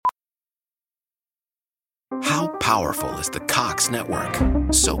How powerful is the Cox network?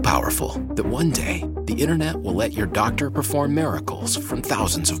 So powerful that one day, the internet will let your doctor perform miracles from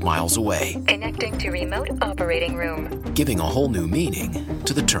thousands of miles away. Connecting to remote operating room. Giving a whole new meaning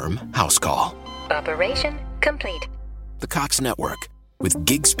to the term house call. Operation complete. The Cox network. With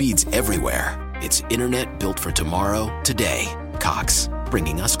gig speeds everywhere. It's internet built for tomorrow, today. Cox,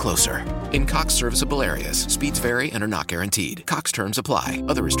 bringing us closer. In Cox serviceable areas, speeds vary and are not guaranteed. Cox terms apply.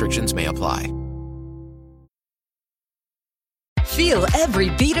 Other restrictions may apply. Feel every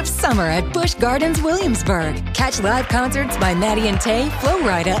beat of summer at Busch Gardens Williamsburg. Catch live concerts by Maddie and Tay, Flo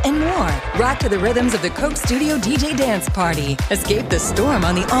Rida, and more. Rock to the rhythms of the Coke Studio DJ Dance Party. Escape the storm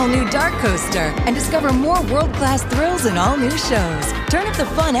on the all-new Dark Coaster. And discover more world-class thrills and all-new shows. Turn up the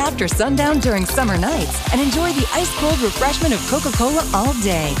fun after sundown during summer nights. And enjoy the ice-cold refreshment of Coca-Cola all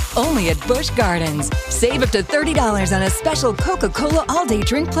day. Only at Busch Gardens. Save up to $30 on a special Coca-Cola all-day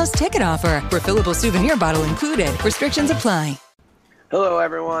drink plus ticket offer. Refillable souvenir bottle included. Restrictions apply. Hello,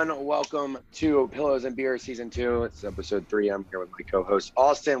 everyone. Welcome to Pillows and Beer Season 2. It's episode 3. I'm here with my co-host,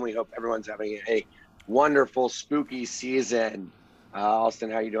 Austin. We hope everyone's having a wonderful, spooky season.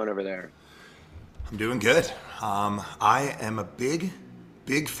 Austin, how you doing over there? I'm doing good. I am a big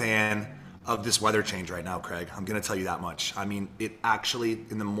fan of this weather change right now, Craig. I'm going to tell you that much. I mean, it actually,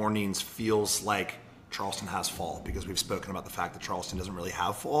 in the mornings, feels like Charleston has fall, because we've spoken about the fact that Charleston doesn't really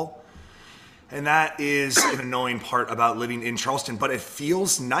have fall. And that is an annoying part about living in Charleston, but it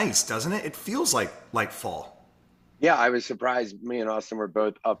feels nice, doesn't it? It feels like fall. Yeah, I was surprised. Me and Austin were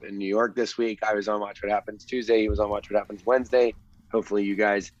both up in New York this week. I was on Watch What Happens Tuesday. He was on Watch What Happens Wednesday. Hopefully you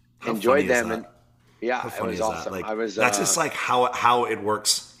guys enjoyed them. And yeah, it was awesome. Like, that's just like how it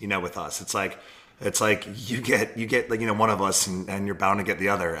works, with us. It's like you get like, one of us and you're bound to get the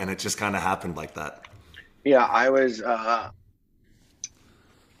other. And it just kind of happened like that. Yeah, I was,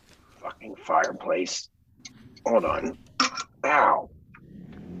 fucking fireplace. Hold on. Ow.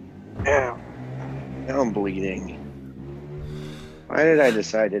 Now I'm bleeding. Why did I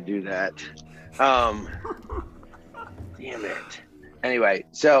decide to do that? Damn it. Anyway,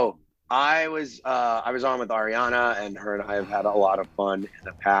 so I was on with Ariana, and her and I have had a lot of fun in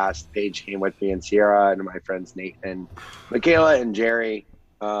the past. Paige came with me, and Sierra, and my friends Nate and Michaela and Jerry.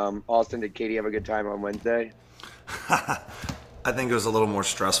 Austin, did Katie have a good time on Wednesday? I think it was a little more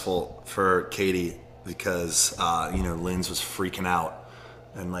stressful for Katie because, Linz was freaking out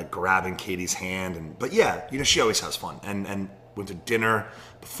and like grabbing Katie's hand. But yeah, she always has fun and went to dinner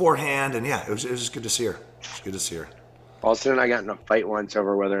beforehand. And yeah, it was just good to see her. It's good to see her. Austin and I got in a fight once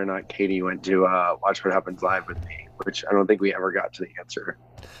over whether or not Katie went to Watch What Happens Live with me, which I don't think we ever got to the answer.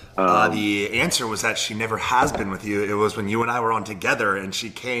 The answer was that she never has been with you. It was when you and I were on together and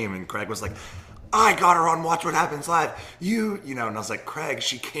she came and Craig was like, I got her on Watch What Happens Live. And I was like, Craig,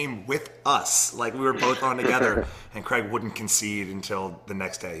 she came with us. Like, we were both on together. And Craig wouldn't concede until the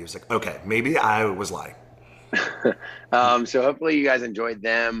next day. He was like, okay, maybe I was lying. So hopefully you guys enjoyed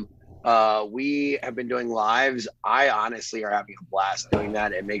them. We have been doing lives. I honestly are having a blast doing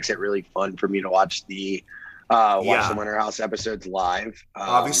that. It makes it really fun for me to watch the Winter House episodes live.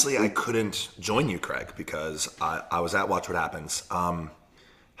 Obviously, I couldn't join you, Craig, because I was at Watch What Happens.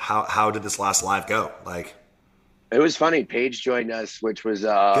 How did this last live go? Like, it was funny. Paige joined us, which was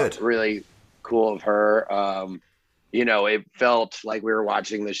really cool of her. It felt like we were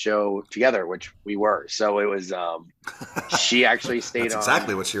watching the show together, which we were. So it was. She actually stayed That's on.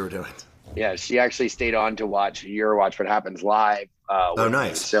 Exactly what you were doing. Yeah, she actually stayed on to watch Watch What Happens Live. Nice.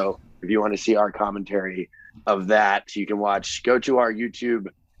 Me. So if you want to see our commentary of that, you can go to our YouTube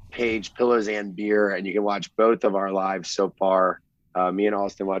page, Pillows and Beer, and you can watch both of our lives so far. Me and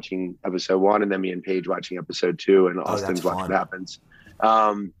Austin watching episode 1, and then me and Paige watching episode 2, and Austin's Watch What Happens.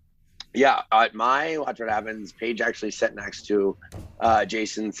 At my Watch What Happens, Paige actually sat next to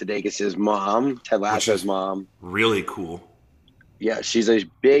Jason Sudeikis' mom, Ted Lasso's mom. Really cool. Yeah, she's a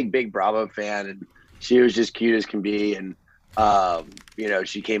big Bravo fan, and she was just cute as can be. And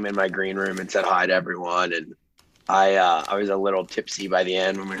she came in my green room and said hi to everyone. And I was a little tipsy by the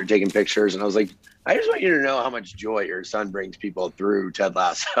end when we were taking pictures, and I was like, I just want you to know how much joy your son brings people through Ted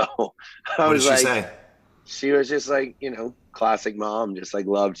Lasso. What did she say? She was just like, classic mom, just like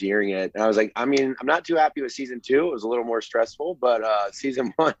loved hearing it. And I was like, I'm not too happy with season 2. It was a little more stressful, but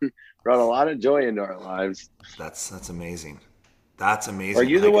season 1 brought a lot of joy into our lives. That's amazing. That's amazing. Are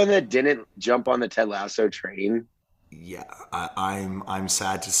you the one that didn't jump on the Ted Lasso train? Yeah, I'm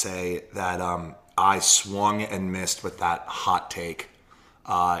sad to say that I swung and missed with that hot take.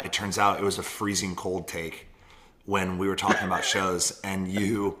 It turns out it was a freezing cold take when we were talking about shows, and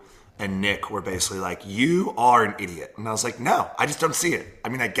you and Nick were basically like, "You are an idiot," and I was like, "No, I just don't see it. I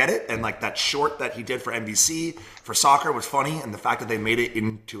mean, I get it, and like that short that he did for NBC for soccer was funny, and the fact that they made it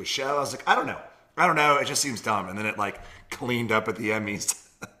into a show, I was like, I don't know, it just seems dumb." And then it like cleaned up at the Emmys.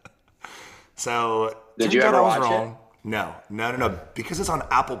 So did you ever watch it? No, because it's on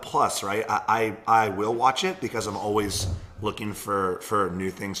Apple Plus, right? I will watch it because I'm always looking for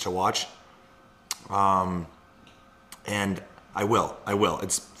new things to watch. And I will.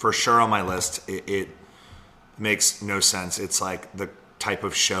 It's for sure on my list. It makes no sense. It's like the type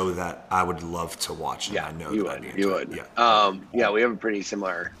of show that I would love to watch. And Yeah, I know you that would. You would. Yeah. Yeah, we have a pretty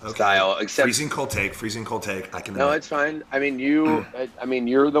similar style. Except freezing cold take. I can. No, it's fine. I mean,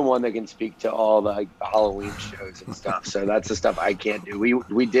 you're the one that can speak to all the like Halloween shows and stuff. So that's the stuff I can't do.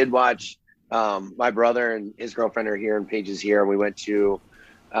 We did watch. My brother and his girlfriend are here, and Paige is here. And we went to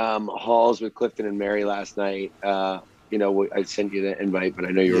Halls with Clifton and Mary last night. I sent you the invite, but I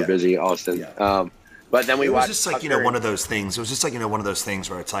know you were busy, Austin. Yeah. But then we watched. It was just like, one of those things. It was just like, one of those things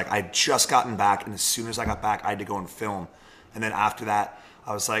where it's like, I'd just gotten back, and as soon as I got back, I had to go and film. And then after that,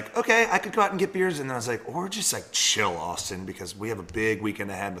 I was like, okay, I could go out and get beers. And then I was like, or just like chill, Austin, because we have a big weekend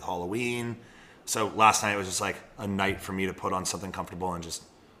ahead with Halloween. So last night was just like a night for me to put on something comfortable and just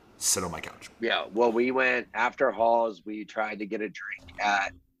sit on my couch. Yeah. Well, we went after Halls. We tried to get a drink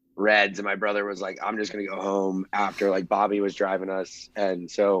at Reds, and my brother was like, I'm just going to go home after, like, Bobby was driving us. And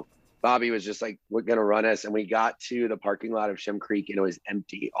so Bobby was just like, we're going to run us. And we got to the parking lot of Shem Creek, and it was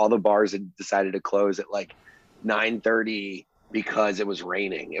empty. All the bars had decided to close at like 9:30 because it was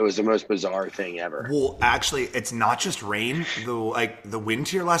raining. It was the most bizarre thing ever. Well, actually, it's not just rain. The wind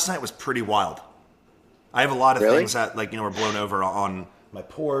here last night was pretty wild. I have a lot of things that were blown over on my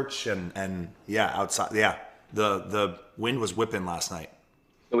porch and outside. Yeah, the wind was whipping last night.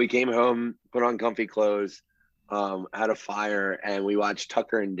 So we came home, put on comfy clothes, had a fire, and we watched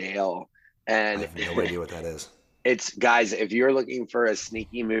Tucker and Dale. And I have no idea what that is. It's, guys, if you're looking for a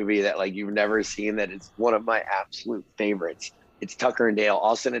sneaky movie that like you've never seen, that it's one of my absolute favorites. It's Tucker and Dale.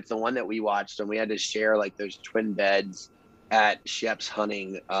 Austin, it's the one that we watched, and we had to share like those twin beds at Shep's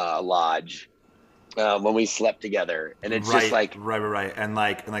hunting lodge when we slept together. And it's just like right. And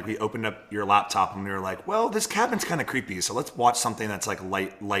like we opened up your laptop and we were like, well, this cabin's kind of creepy, so let's watch something that's like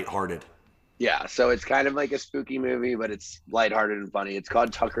lighthearted. Yeah, so it's kind of like a spooky movie, but it's lighthearted and funny. It's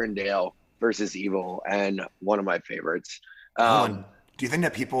called Tucker and Dale versus Evil, and one of my favorites. Do you think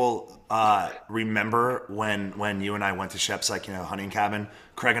that people remember when you and I went to Shep's hunting cabin?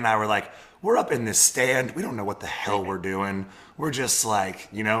 Craig and I were like, we're up in this stand. We don't know what the hell we're doing. We're just like,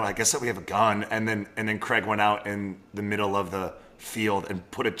 I guess that we have a gun. And then Craig went out in the middle of the field and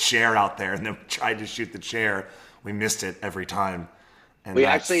put a chair out there, and then tried to shoot the chair. We missed it every time. And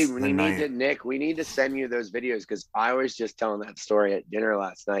we need to send you those videos, because I was just telling that story at dinner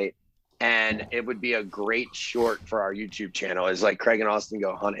last night. And it would be a great short for our YouTube channel, is like Craig and Austin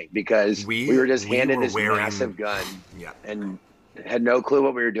go hunting, because we were just handed this massive gun and had no clue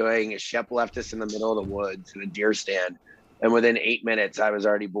what we were doing. Shep left us in the middle of the woods in a deer stand. And within 8 minutes, I was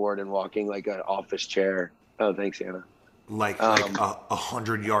already bored and walking like an office chair. Oh, thanks, Anna. Like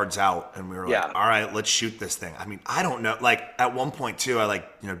 100 yards out. And we were like, all right, let's shoot this thing. I mean, I don't know. Like at one point too, I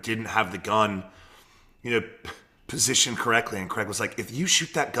didn't have the gun, positioned correctly, and Craig was like, if you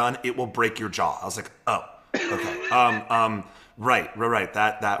shoot that gun, it will break your jaw. I was like, oh, okay. Right.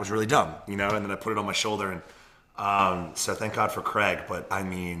 That was really dumb, and then I put it on my shoulder, and so thank God for Craig. But I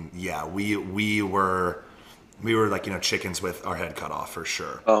mean, yeah, we were like, chickens with our head cut off for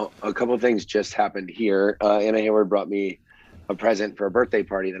sure. Oh, a couple of things just happened here. Anna Hayward brought me a present for a birthday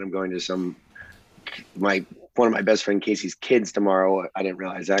party that I'm going to one of my best friend Casey's kids tomorrow. I didn't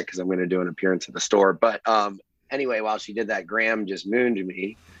realize that because I'm going to do an appearance at the store, but anyway, while she did that, Graham just mooned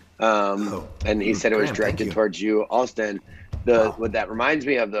me, and he said it was directed towards you, Austin. What that reminds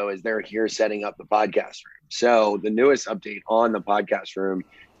me of, though, is they're here setting up the podcast room. So the newest update on the podcast room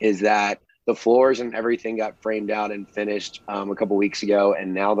is that the floors and everything got framed out and finished a couple weeks ago,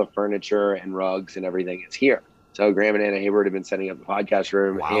 and now the furniture and rugs and everything is here. So Graham and Anna Hayward have been setting up the podcast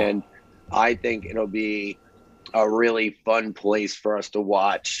room, and I think it'll be a really fun place for us to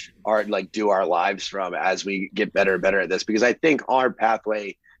watch do our lives from as we get better and better at this, because I think our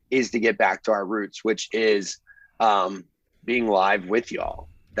pathway is to get back to our roots, which is being live with y'all.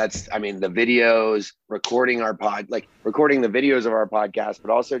 That's, the videos, recording the videos of our podcast,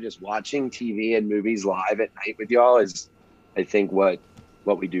 but also just watching TV and movies live at night with y'all is, I think, what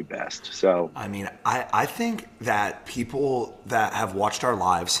we do best. So I think that people that have watched our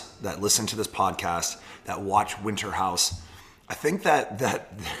lives, that listen to this podcast, that watch Winter House, I think that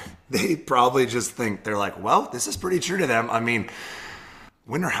they probably just think, they're like, well, this is pretty true to them.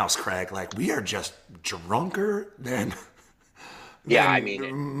 Winter House, Craig, like we are just drunker than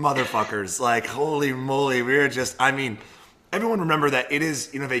motherfuckers. Like, holy moly, we are just, I mean, everyone remember that it is,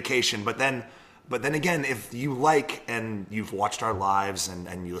 vacation, but then again, if you like and you've watched our lives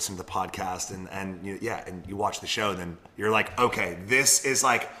and you listen to the podcast and you watch the show, then you're like, okay, this is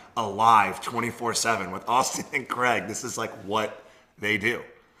like alive 24/7 with Austin and Craig. This is like what they do.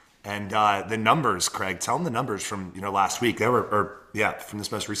 And the numbers, Craig, tell them the numbers from last week. They were, from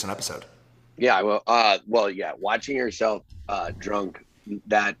this most recent episode. Yeah, watching yourself drunk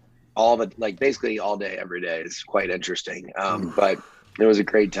that basically all day, every day is quite interesting. But it was a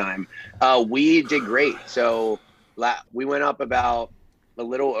great time. We did great. So we went up about a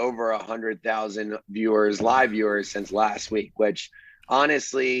little over 100,000 live viewers since last week, which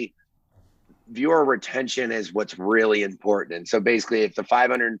honestly, viewer retention is what's really important. And so basically, if the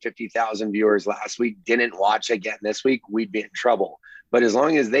 550,000 viewers last week didn't watch again this week, we'd be in trouble. But as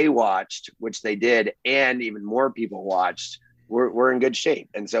long as they watched, which they did, and even more people watched, we're in good shape.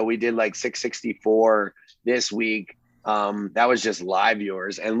 And so we did like 664 this week. That was just live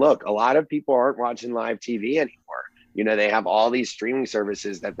viewers. And look, a lot of people aren't watching live TV anymore. They have all these streaming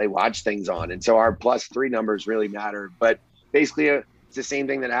services that they watch things on. And so our +3 numbers really matter. But basically, it's the same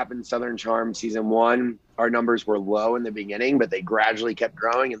thing that happened in Southern Charm season 1. Our numbers were low in the beginning, but they gradually kept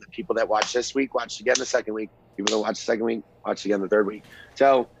growing. And the people that watched this week watched again the second week. People that watched the second week watched again the third week.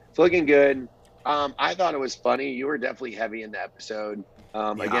 So it's looking good. I thought it was funny. You were definitely heavy in the episode.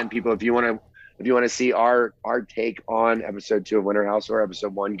 Again, people, if you want to see our take on episode 2 of Winter House or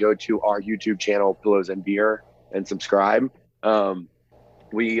episode 1, go to our YouTube channel, Pillows and Beer, and subscribe.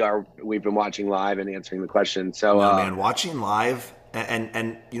 We've been watching live and answering the questions. So watching live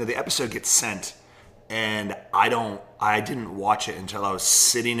and the episode gets sent, and I didn't watch it until I was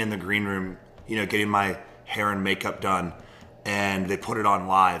sitting in the green room, getting my hair and makeup done, and they put it on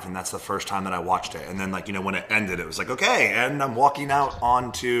live, and that's the first time that I watched it. And then when it ended, it was like, okay, and I'm walking out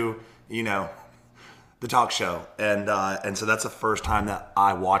onto the talk show, and so that's the first time that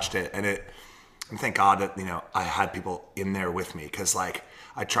I watched it, and thank God that I had people in there with me, because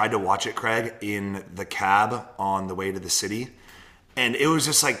I tried to watch it, Craig, in the cab on the way to the city, and it was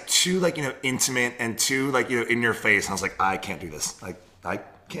just too intimate and too in your face, and I was like, I can't do this. I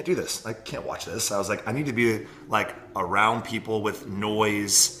can't do this. I can't watch this. I was like, I need to be around people with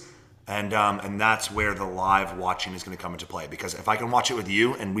noise, and that's where the live watching is going to come into play, because if I can watch it with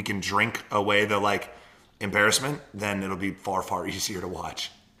you and we can drink away the embarrassment, then it'll be far, far easier to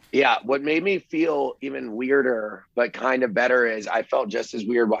watch. Yeah, what made me feel even weirder, but kind of better, is I felt just as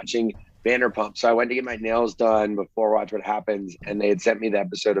weird watching Vanderpump. So I went to get my nails done before Watch What Happens, and they had sent me the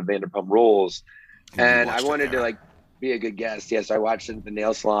episode of Vanderpump Rules, and I wanted to be a good guest. Yes, I watched it at the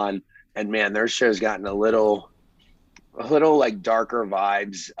nail salon, and man, their show's gotten a little darker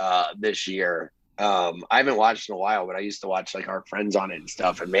vibes this year. I haven't watched in a while, but I used to watch our friends on it and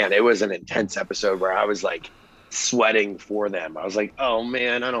stuff, and man, it was an intense episode where I was sweating for them. I was like, oh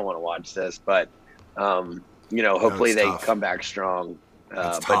man, I don't want to watch this, but hopefully they come back strong.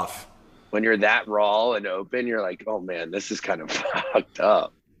 It's tough. When you're that raw and open, you're like, oh man, this is kind of fucked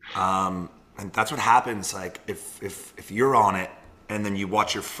up. And that's what happens. If you're on it and then you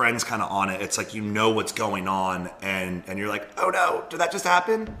watch your friends kind of on it, it's what's going on, and you're like, oh no, did that just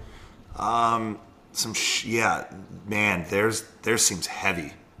happen? Man, theirs seems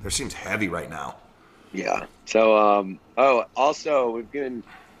heavy. Theirs seems heavy right now. Yeah. So, also we've been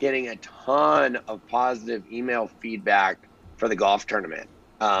getting a ton of positive email feedback for the golf tournament.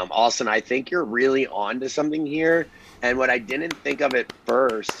 Austin, I think you're really on to something here. And what I didn't think of at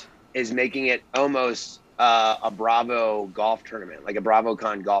first is making it almost a Bravo golf tournament, like a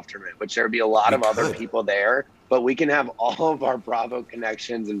BravoCon golf tournament, which there would be a lot of other people there, but we can have all of our Bravo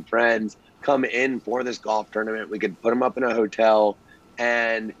connections and friends come in for this golf tournament. We could put them up in a hotel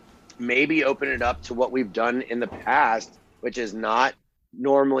and maybe open it up to what we've done in the past, which is not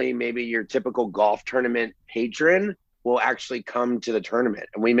normally maybe your typical golf tournament patron will actually come to the tournament,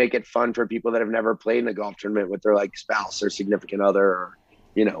 and we make it fun for people that have never played in a golf tournament with their spouse or significant other, or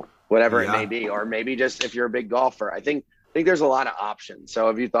whatever it may be, or maybe just if you're a big golfer. I think there's a lot of options. So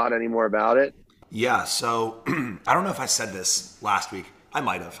have you thought any more about it? Yeah. So I don't know if I said this last week. I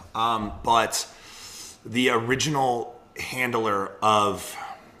might have. But the original handler of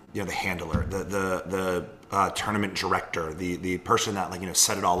the tournament director, the person that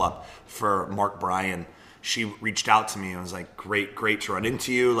set it all up for Mark Bryan, she reached out to me and was like, great to run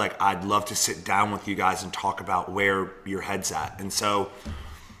into you. I'd love to sit down with you guys and talk about where your head's at. And so,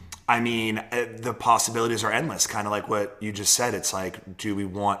 the possibilities are endless, kind of like what you just said. It's do we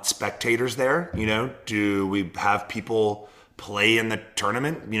want spectators there? Do we have people play in the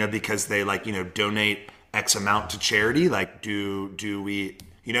tournament, because they donate X amount to charity? Like, do we,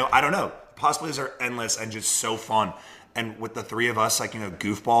 I don't know. Possibilities are endless and just so fun. And with the three of us,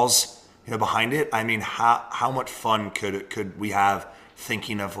 goofballs, behind it, I mean, how much fun could we have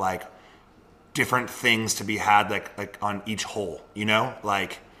thinking of different things to be had like on each hole,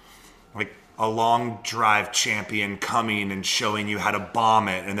 like a long drive champion coming and showing you how to bomb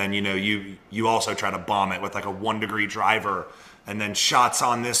it, and then you also try to bomb it with a 1 degree driver, and then shots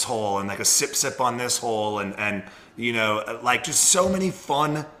on this hole and a sip on this hole, and just so many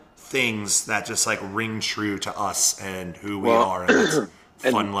fun things that just ring true to us and who we are, and that's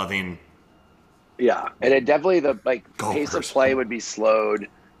fun loving. Yeah, and it definitely the Golfers. Pace of play would be slowed,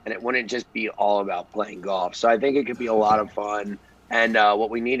 and it wouldn't just be all about playing golf. So I think it could be a lot of fun. And what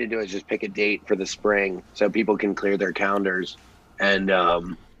we need to do is just pick a date for the spring so people can clear their calendars and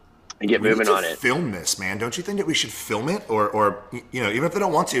get moving on it. Film this, man. Don't you think that we should film it, or even if they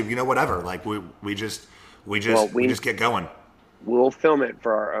don't want to, whatever. We just get going. We'll film it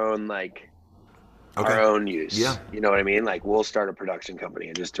for our own our own use. Yeah. You know what I mean? We'll start a production company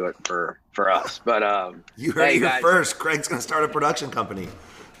and just do it for us. But you heard it here first. Craig's gonna start a production company.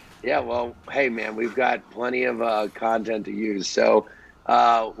 Yeah, well, hey, man, we've got plenty of content to use. So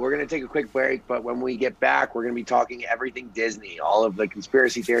we're going to take a quick break, but when we get back, we're going to be talking everything Disney, all of the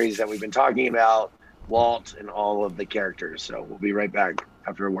conspiracy theories that we've been talking about, Walt, and all of the characters. So we'll be right back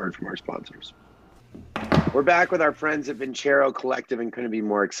after a word from our sponsors. We're back with our friends at Vincero Collective and couldn't be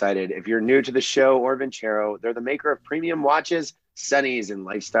more excited. If you're new to the show or Vincero, they're the maker of premium watches, sunnies, and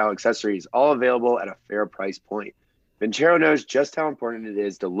lifestyle accessories, all available at a fair price point. Vincero knows just how important it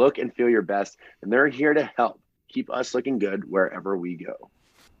is to look and feel your best, and they're here to help keep us looking good wherever we go.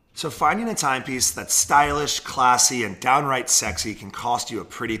 So finding a timepiece that's stylish, classy, and downright sexy can cost you a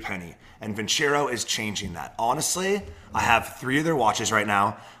pretty penny, and Vincero is changing that. Honestly, I have 3 of their watches right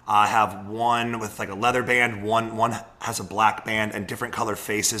now. I have one with a leather band, one has a black band, and different color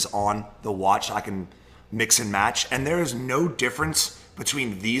faces on the watch I can mix and match, and there is no difference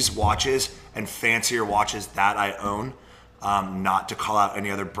between these watches and fancier watches that I own. Not to call out any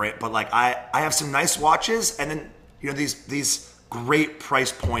other brand, but I have some nice watches, and then these great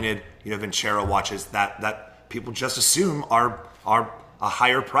price pointed Vincero watches that people just assume are a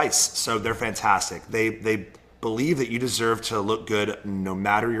higher price. So they're fantastic. They believe that you deserve to look good no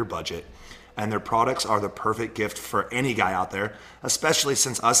matter your budget, and their products are the perfect gift for any guy out there, especially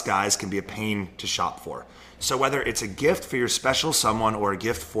since us guys can be a pain to shop for. So whether it's a gift for your special someone or a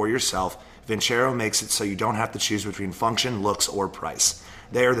gift for yourself, Vincero makes it so you don't have to choose between function, looks, or price.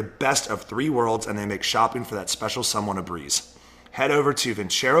 They are the best of 3 worlds, and they make shopping for that special someone a breeze. Head over to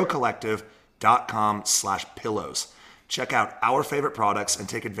VinceroCollective.com/pillows. Check out our favorite products and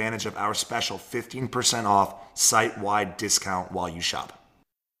take advantage of our special 15% off site-wide discount while you shop.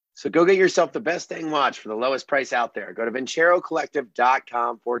 So go get yourself the best dang watch for the lowest price out there. Go to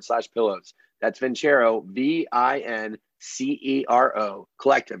VinceroCollective.com/pillows. That's Vincero, VINCERO,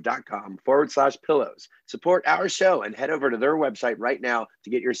 collective.com/pillows. Support our show and head over to their website right now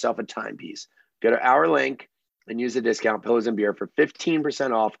to get yourself a timepiece. Go to our link and use the discount Pillows and Beer for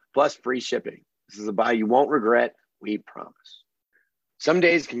 15% off plus free shipping. This is a buy you won't regret, we promise. Some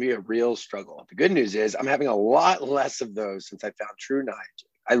days can be a real struggle. The good news is I'm having a lot less of those since I found True Niagen.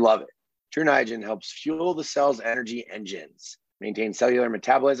 I love it. True Niagen helps fuel the cell's energy engines, maintains cellular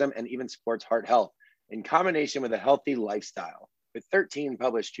metabolism, and even supports heart health in combination with a healthy lifestyle. With 13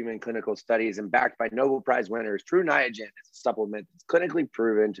 published human clinical studies and backed by Nobel Prize winners, True Niagen is a supplement that's clinically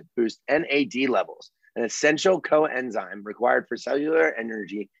proven to boost NAD levels, an essential coenzyme required for cellular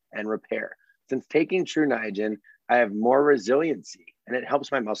energy and repair. Since taking True Niagen, I have more resiliency and it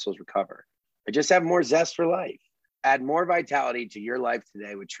helps my muscles recover. I just have more zest for life. Add more vitality to your life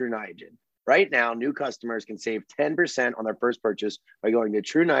today with True Niagen. Right now, new customers can save 10% on their first purchase by going to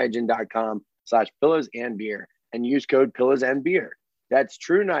TrueNiagen.com/pillowsandbeer and use code PillowsandBeer. That's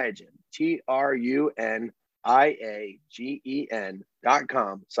True Niagen,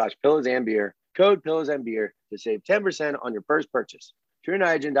 TrueNiagen.com/pillowsandbeer, code PillowsandBeer to save 10% on your first purchase.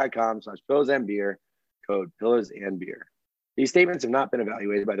 TrueNiagen.com/pillowsandbeer, code PillowsandBeer. These statements have not been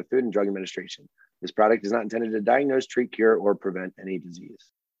evaluated by the Food and Drug Administration. This product is not intended to diagnose, treat, cure, or prevent any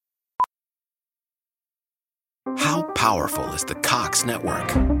disease. How powerful is the Cox network?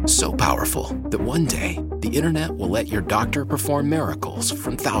 So powerful that one day, the internet will let your doctor perform miracles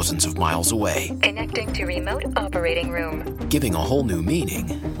from thousands of miles away. Connecting to remote operating room. Giving a whole new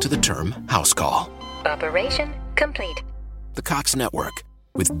meaning to the term house call. Operation complete. The Cox network.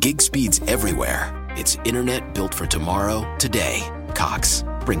 With gig speeds everywhere, it's internet built for tomorrow, today. Cox,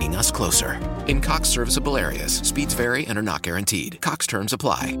 bringing us closer. In Cox serviceable areas, speeds vary and are not guaranteed. Cox terms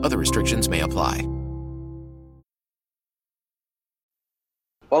apply. Other restrictions may apply.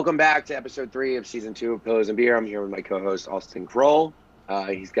 Welcome back to episode 3 of season 2 of Pillows and Beer. I'm here with my co-host Austin Kroll.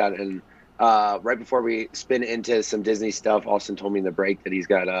 He's got right before we spin into some Disney stuff, Austin told me in the break that he's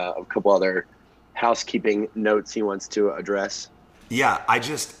got a couple other housekeeping notes he wants to address. Yeah, I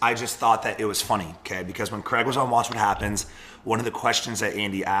just thought that it was funny, okay? Because when Craig was on Watch What Happens, one of the questions that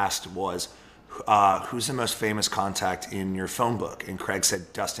Andy asked was, who's the most famous contact in your phone book? And Craig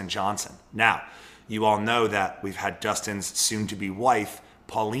said Dustin Johnson. Now, you all know that we've had Dustin's soon-to-be wife,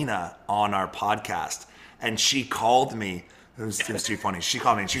 Paulina, on our podcast. And she called me. It was too funny. She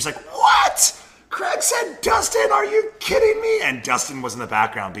called me and she was like, "What? Craig said Dustin? Are you kidding me?" And Dustin was in the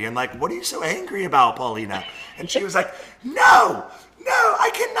background being like, "What are you so angry about, Paulina?" And she was like, No,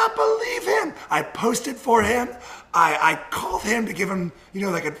 I cannot believe him. I posted for him. I called him to give him,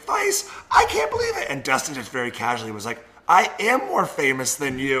 like advice. I can't believe it. And Dustin just very casually was like, "I am more famous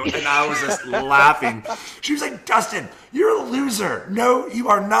than you." And I was just laughing. She was like, "Dustin, you're a loser." "No, you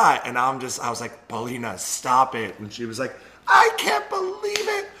are not." And I was like, "Paulina, stop it." And she was like, "I can't believe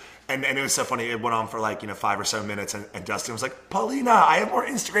it." And it was so funny. It went on for 5 or so minutes. And Dustin was like, "Paulina, I have more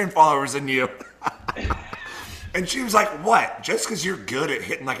Instagram followers than you." And she was like, "What? Just because you're good at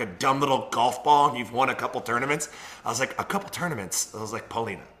hitting like a dumb little golf ball and you've won a couple tournaments?" I was like, "A couple tournaments?" I was like,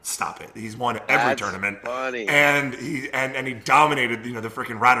 "Paulina, stop it. He's won every tournament." Funny. And he dominated, the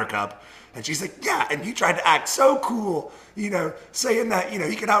freaking Ryder Cup. And she's like, "Yeah, and he tried to act so cool, saying that,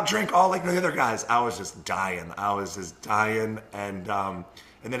 he could outdrink all the other guys." I was just dying.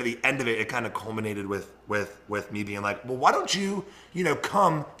 And then at the end of it, it kind of culminated with me being like, "Well, why don't you,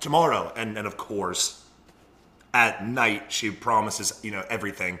 come tomorrow?" And of course, at night, she promises,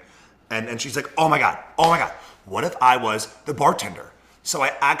 everything. And she's like, oh my God, what if I was the bartender? So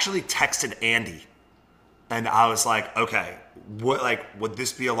I actually texted Andy. And I was like, okay, would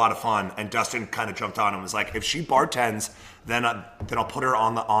this be a lot of fun? And Dustin kind of jumped on and was like, if she bartends, then I'll put her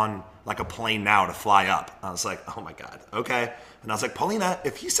on a plane now to fly up. I was like, oh my God, okay. And I was like, Paulina,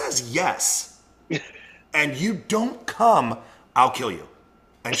 if he says yes and you don't come, I'll kill you.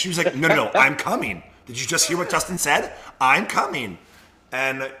 And she was like, no, I'm coming. Did you just hear what Dustin said? I'm coming.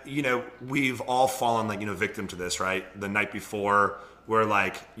 And, we've all fallen victim to this, right? The night before, we're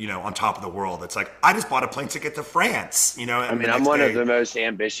on top of the world. It's like, I just bought a plane ticket to France, I'm one of the most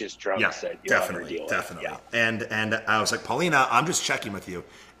ambitious drunks that you ever deal with. Definitely. Yeah. And I was like, Paulina, I'm just checking with you.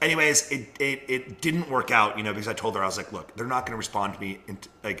 Anyways, it didn't work out, because I told her, I was like, look, they're not going to respond to me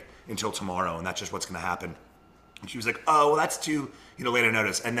until tomorrow. And that's just what's going to happen. And she was like, oh, well, that's too, later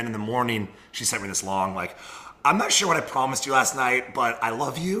notice. And then in the morning, she sent me this long, I'm not sure what I promised you last night, but I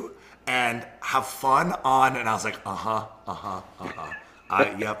love you and have fun on. And I was like,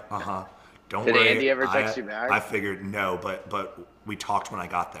 yep. Don't worry. Did Andy ever text you back? I figured no, but we talked when I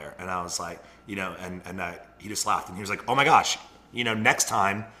got there. And I was like, and he just laughed. And he was like, oh my gosh, next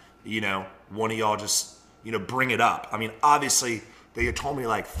time, one of y'all just, bring it up. I mean, obviously, they had told me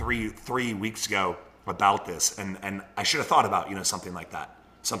 3 weeks ago about this, and I should have thought about something like that,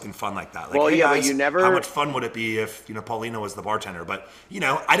 something fun like that. Well, hey yeah, guys, but you never. How much fun would it be if Paulina was the bartender? But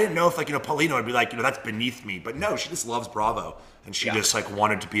I didn't know if Paulina would be like that's beneath me. But no, she just loves Bravo, and she just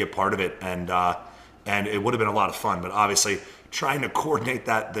wanted to be a part of it, and it would have been a lot of fun. But obviously, trying to coordinate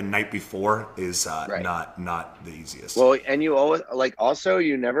that the night before is not the easiest. Well, and you always also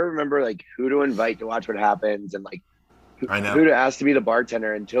you never remember who to invite to watch what happens, and I know who to ask to be the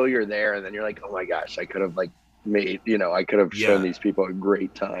bartender until you're there, and then you're like, oh my gosh, I could have made, I could have shown these people a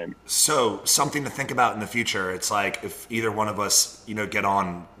great time. So something to think about in the future. It's if either one of us, get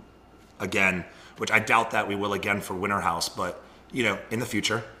on again, which I doubt that we will again for Winter House, but in the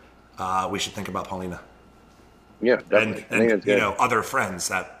future, we should think about Paulina. Yeah, definitely. And I think that's good. Other friends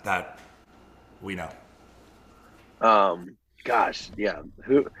that we know. Gosh, yeah.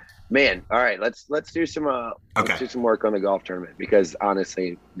 Man, all right, let's do some let's do some work on the golf tournament, because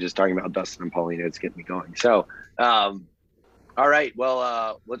honestly, just talking about Dustin and Paulina, it's getting me going. So, all right,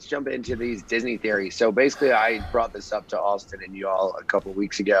 well, let's jump into these Disney theories. So basically, I brought this up to Austin and you all a couple of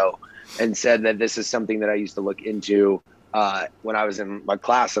weeks ago, and said that this is something that I used to look into when I was in my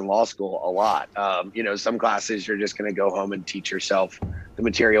class in law school a lot. Some classes you're just going to go home and teach yourself the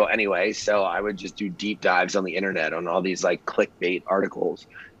material anyway. So I would just do deep dives on the internet on all these clickbait articles.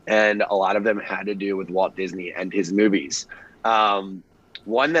 And a lot of them had to do with Walt Disney and his movies. One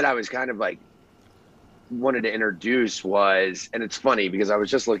that I was kind of wanted to introduce was, and it's funny because I was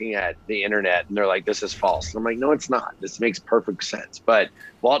just looking at the internet and they're like, this is false. And I'm like, no, it's not. This makes perfect sense. But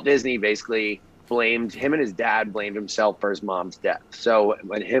Walt Disney basically blamed him, and his dad blamed himself for his mom's death. So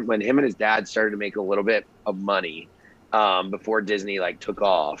when him and his dad started to make a little bit of money before Disney like took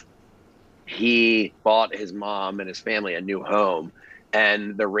off, he bought his mom and his family a new home,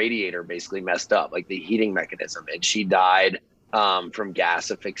 and the radiator basically messed up, like the heating mechanism, and she died from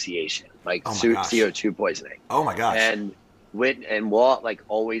gas asphyxiation, like CO2 poisoning. Oh my gosh. And Walt like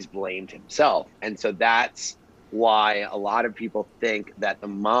always blamed himself. And so that's why a lot of people think that the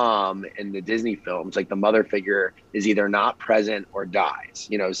mom in the Disney films, like the mother figure, is either not present or dies,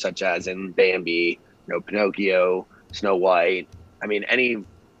 you know, such as in Bambi, you know, Pinocchio, Snow White. I mean, any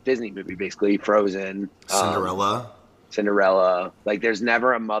Disney movie, basically, Frozen, Cinderella. Like, there's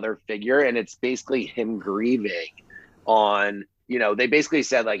never a mother figure, and it's basically him grieving on, you know, they basically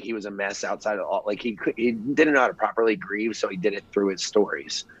said like he was a mess outside of all, like he didn't know how to properly grieve, so he did it through his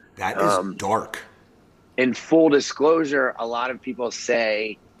stories. That is dark. In full disclosure, a lot of people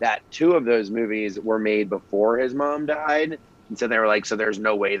say that 2 of those movies were made before his mom died, and so they were like, so there's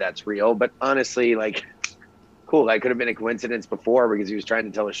no way that's real. But honestly, like, cool, that could have been a coincidence before because he was trying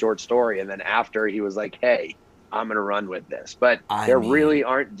to tell a short story, and then after he was like, hey, I'm gonna run with this. But there really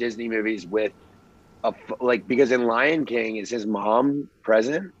aren't Disney movies with like, because in Lion King, is his mom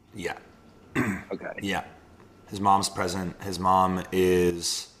present? Yeah. Okay. Yeah. His mom's present. His mom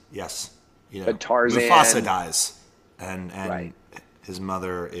is, yes. You know, but Tarzan, Mufasa dies, and right. His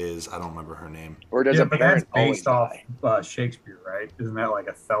mother is, I don't remember her name. Or does a but parent that's based off Shakespeare, right? Isn't that like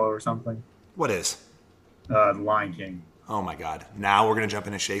Othello or something? What is? The Lion King. Oh my God! Now we're gonna jump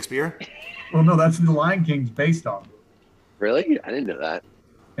into Shakespeare. Well, no, that's the Lion King's based on. Really? I didn't know that.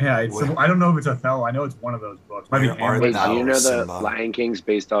 Yeah, I don't know if it's Othello. I know it's one of those books. Wait, do you know the Lion King's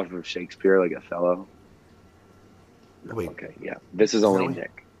based off of Shakespeare, like Othello? Wait. Okay, yeah. This is only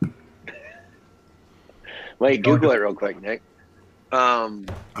Nick. Wait, Google it real quick, Nick.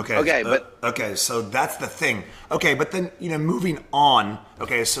 Okay, so that's the thing. Okay, but then, you know, moving on.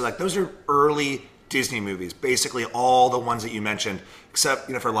 Okay, so like those are early Disney movies, basically all the ones that you mentioned, except,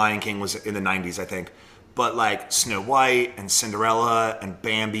 you know, for Lion King was in the 90s, I think. But like Snow White and Cinderella and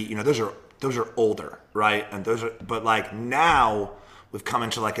Bambi, you know, those are older, right? And but like now we've come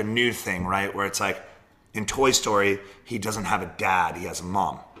into like a new thing, right? Where it's like in Toy Story, he doesn't have a dad, he has a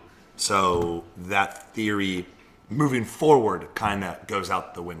mom. So that theory moving forward kind of goes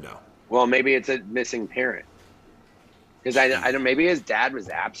out the window. Well, maybe it's a missing parent. Because I don't, maybe his dad was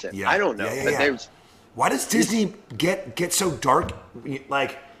absent. Yeah. I don't know. Yeah. Why does Disney get so dark?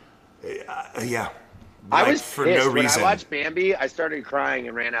 Like, yeah. I was for pissed. No reason. When I watched Bambi, I started crying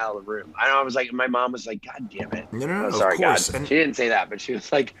and ran out of the room. I was like, my mom was like, God damn it. No, sorry, of course. God. She didn't say that, but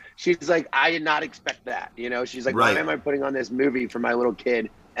she's like, I did not expect that. You know, she's like, right. Why am I putting on this movie for my little kid?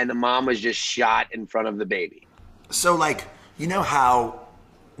 And the mom was just shot in front of the baby. So, like, you know how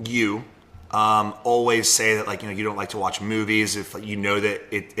you always say that, like, you know, you don't like to watch movies if you know that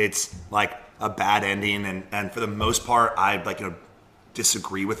it's like a bad ending, and for the most part, I like, you know,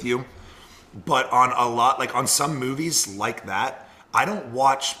 disagree with you. But on a lot, like on some movies like that, I don't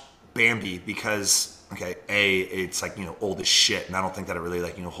watch Bambi because, okay, A, it's like, you know, old as shit, and I don't think that it really,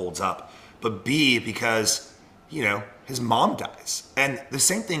 like, you know, holds up. But B, because, you know, his mom dies. And the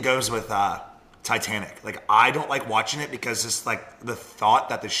same thing goes with Titanic. Like, I don't like watching it because it's like the thought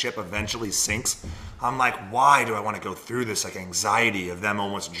that the ship eventually sinks. I'm like, why do I want to go through this, like, anxiety of them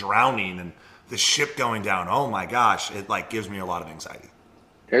almost drowning and the ship going down? Oh my gosh, it like gives me a lot of anxiety.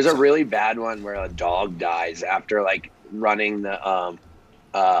 There's a really bad one where a dog dies after like running the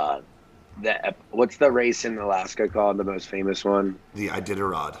what's the race in Alaska called, the most famous one? The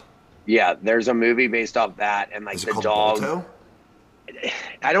Iditarod. Yeah, there's a movie based off that, and like is it the called dog. Balto?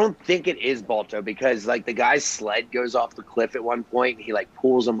 I don't think it is Balto because like the guy's sled goes off the cliff at one point, and he like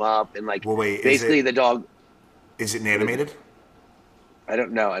pulls him up, and like basically the dog. Is it animated? I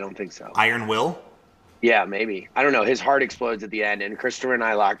don't know. I don't think so. Iron Will. Yeah, maybe. I don't know. His heart explodes at the end, and Christopher and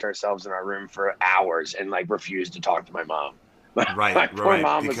I locked ourselves in our room for hours and like refused to talk to my mom. My poor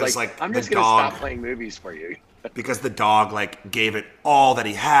mom was like, I'm just going to stop playing movies for you. Because the dog like gave it all that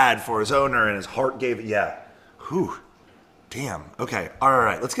he had for his owner, and his heart gave it. Yeah. Whew. Damn. Okay. All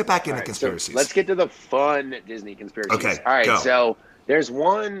right. Let's get back into conspiracies. So let's get to the fun Disney conspiracies. Okay. All right. Go. So there's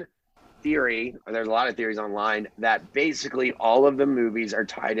one theory, or there's a lot of theories online, that basically all of the movies are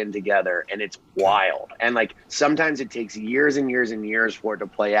tied in together, and it's wild. And like sometimes it takes years and years and years for it to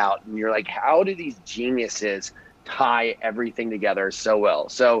play out, and you're like, how do these geniuses tie everything together so well?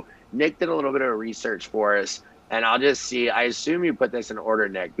 So Nick did a little bit of research for us, and I'll just see, I assume you put this in order,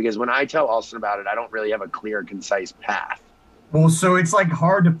 Nick, because when I tell Austin about it, I don't really have a clear, concise path. Well, so it's like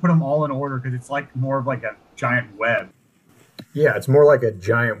hard to put them all in order because it's like more of like a giant web. Yeah, it's more like a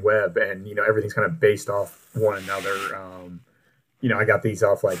giant web, and everything's kind of based off one another. I got these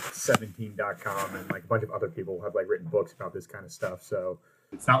off like 17.com, and like a bunch of other people have like written books about this kind of stuff. So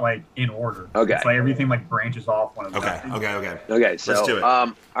it's not like in order. Okay. It's like everything like branches off one another. Okay. So let's do it.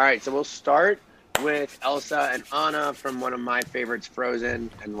 All right. So we'll start with Elsa and Anna from one of my favorites, Frozen,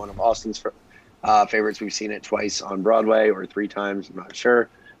 and one of Austin's favorites. We've seen it twice on Broadway or 3 times. I'm not sure,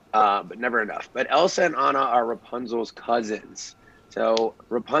 but never enough. But Elsa and Anna are Rapunzel's cousins. So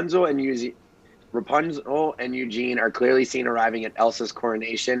Rapunzel and Eugene are clearly seen arriving at Elsa's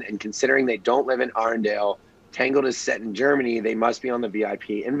coronation, and considering they don't live in Arendelle, Tangled is set in Germany, they must be on the VIP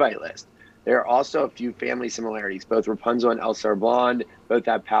invite list. There are also a few family similarities. Both Rapunzel and Elsa are blonde. Both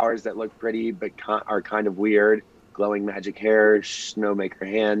have powers that look pretty but are kind of weird. Glowing magic hair, snowmaker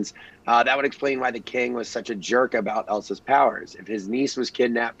hands. That would explain why the king was such a jerk about Elsa's powers. If his niece was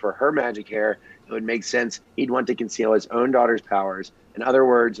kidnapped for her magic hair, it would make sense he'd want to conceal his own daughter's powers. In other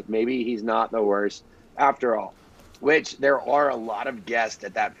words, maybe he's not the worst after all. Which there are a lot of guests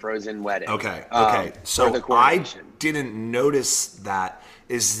at that Frozen wedding. Okay. So I didn't notice that.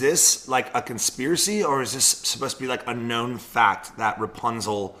 Is this like a conspiracy, or is this supposed to be like a known fact that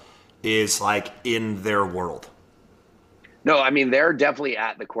Rapunzel is like in their world? No, I mean they're definitely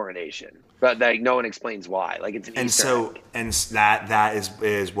at the coronation, but like no one explains why. Like it's an Easter egg. And that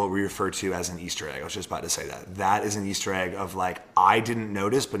is what we refer to as an Easter egg. I was just about to say that. That is an Easter egg of like I didn't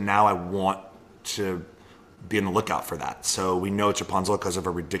notice, but now I want to be on the lookout for that. So we know it's Rapunzel because of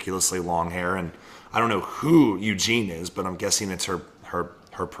her ridiculously long hair, and I don't know who Eugene is, but I'm guessing it's her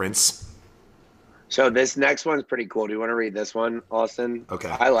prince. So this next one's pretty cool. Do you want to read this one, Austin? Okay.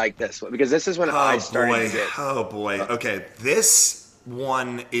 I like this one because this is when I started to get... Oh boy. Okay, this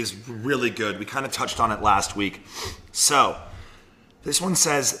one is really good. We kind of touched on it last week. So this one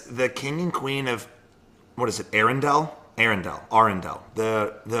says the king and queen of, what is it, Arendelle.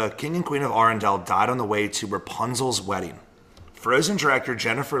 The king and queen of Arendelle died on the way to Rapunzel's wedding. Frozen director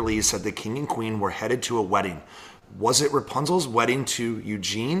Jennifer Lee said the king and queen were headed to a wedding. Was it Rapunzel's wedding to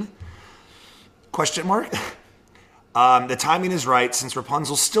Eugene? Question mark. The timing is right since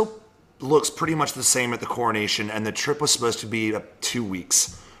Rapunzel still looks pretty much the same at the coronation, and the trip was supposed to be 2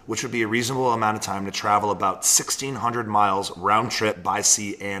 weeks, which would be a reasonable amount of time to travel about 1,600 miles round trip by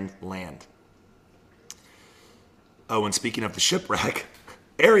sea and land. Oh, and speaking of the shipwreck,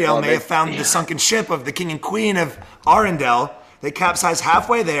 Ariel may have found the sunken ship of the king and queen of Arendelle. They capsized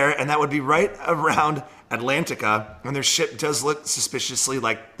halfway there, and that would be right around Atlantica, and their ship does look suspiciously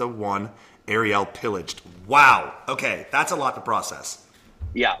like the one Ariel pillaged. Wow. Okay, that's a lot to process.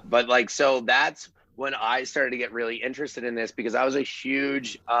 Yeah, but like, so that's when I started to get really interested in this because I was a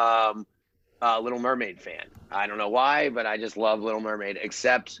huge Little Mermaid fan. I don't know why, but I just love Little Mermaid,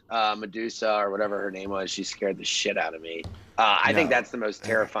 except Medusa or whatever her name was. She scared the shit out of me. I think that's the most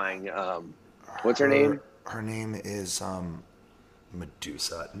terrifying. What's her name? Her name is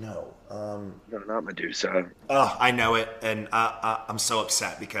Medusa. No, not Medusa. Oh, I know it, and I'm so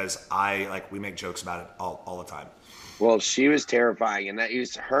upset because we make jokes about it all the time. Well, she was terrifying, and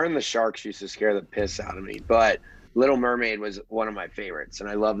her and the sharks used to scare the piss out of me. But Little Mermaid was one of my favorites, and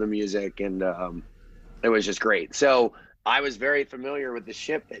I love the music, and it was just great. So I was very familiar with the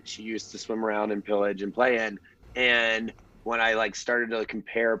ship that she used to swim around and pillage and play in, and when I started to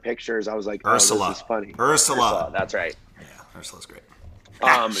compare pictures, I was like, Ursula. Oh, this is funny. Ursula, that's right. Yeah, Ursula's great.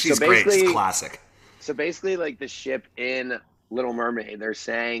 She's great. It's classic. So basically, the ship in Little Mermaid, they're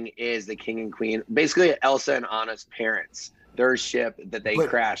saying is the king and queen, basically Elsa and Anna's parents, their ship that they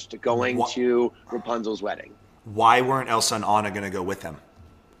crashed going to Rapunzel's wedding. Why weren't Elsa and Anna going to go with them?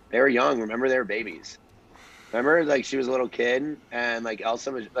 They were young. Remember, they were babies. Remember, she was a little kid, and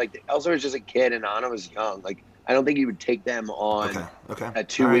Elsa was just a kid, and Anna was young. I don't think you would take them on a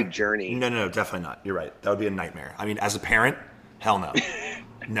 2-week journey. No, definitely not. You're right. That would be a nightmare. I mean, as a parent, hell no.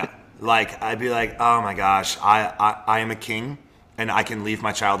 No. I'd be like, oh my gosh, I am a king, and I can leave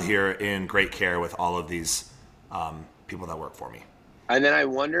my child here in great care with all of these people that work for me. And then I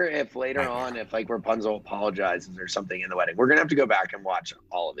wonder if later on, if Rapunzel apologizes or something in the wedding. We're going to have to go back and watch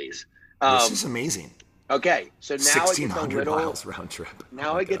all of these. This is amazing. Okay, so now 1,600 miles round trip.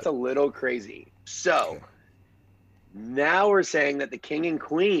 Now it gets a little crazy. So now we're saying that the king and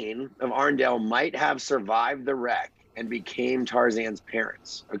queen of Arendelle might have survived the wreck and became Tarzan's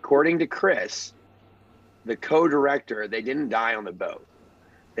parents. According to Chris, the co-director, they didn't die on the boat.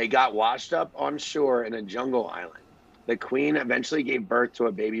 They got washed up on shore in a jungle island. The queen eventually gave birth to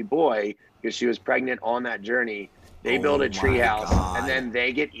a baby boy because she was pregnant on that journey. They build a treehouse, and then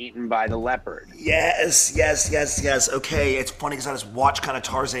they get eaten by the leopard. Yes. Okay, it's funny because I just watched kind of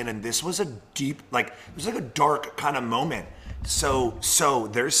Tarzan, and this was a deep, it was like a dark kind of moment So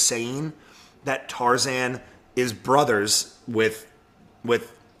they're saying that Tarzan is brothers with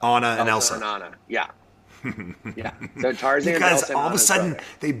Anna and Elsa. And Anna, yeah. Yeah. So Tarzan Because and Elsa all of a sudden brother.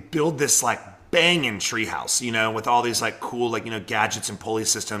 they build this like banging treehouse, with all these like cool like gadgets and pulley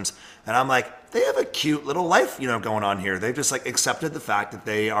systems, and I'm like, they have a cute little life going on here. They've just like accepted the fact that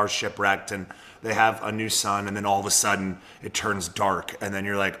they are shipwrecked and they have a new son, and then all of a sudden it turns dark, and then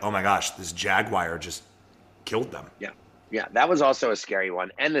you're like, oh my gosh, this jaguar just killed them. Yeah, that was also a scary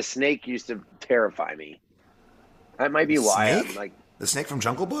one. And the snake used to terrify me. That might be why Snake? I'm like, The snake from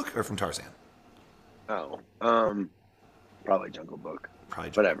Jungle Book or from Tarzan? probably Jungle Book.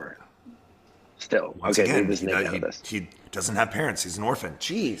 Probably Jungle Whatever. Still, Once okay, again, leave the snake out of this. he doesn't have parents. He's an orphan.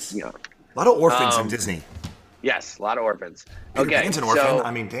 Jeez. Yeah. A lot of orphans in Disney. Yes, a lot of orphans. Peter Okay, Pan's an orphan.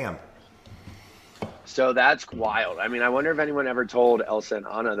 I mean, damn. so that's wild. I mean, I wonder if anyone ever told Elsa and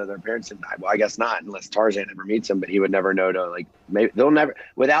Anna that their parents had died. Well, I guess not, unless Tarzan ever meets them, but he would never know to, like, maybe they'll never,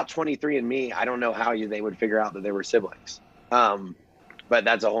 without 23andMe, I don't know how they would figure out that they were siblings. But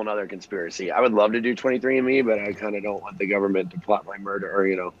that's a whole nother conspiracy. I would love to do 23andMe, but I kind of don't want the government to plot my murder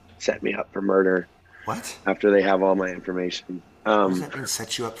or, set me up for murder What? after they have all my information. What does that mean,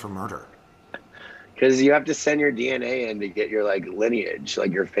 set you up for murder? Because you have to send your DNA in to get your, like, lineage,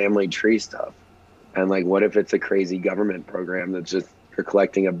 like your family tree stuff. And, like, what if it's a crazy government program that's just for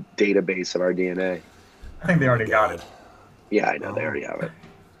collecting a database of our DNA? I think they already got it. Yeah, I know. They already have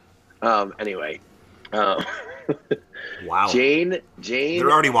it. Anyway. Wow. Jane.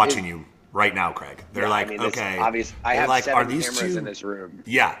 They're already watching you right now, Craig. They're okay. Obvious. I have like, 7 are these cameras two? in this room.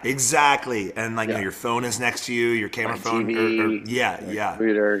 Yeah, exactly. And like, Yeah. your phone is next to you, your camera My phone. TV, Yeah.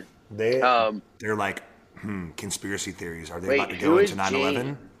 Computer. They're like, conspiracy theories. Are they Wait, about to who go is into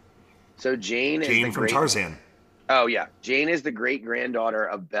 9/11? So Jane is Jane the from Tarzan. Oh yeah, Jane is the great granddaughter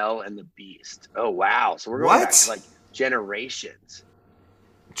of Belle and the Beast. Oh wow, so we're going back to, like, generations.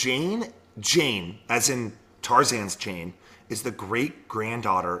 Jane, as in Tarzan's Jane, is the great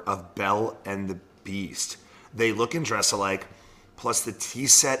granddaughter of Belle and the Beast. They look and dress alike. Plus, the tea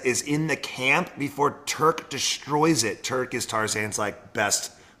set is in the camp before Turk destroys it. Turk is Tarzan's like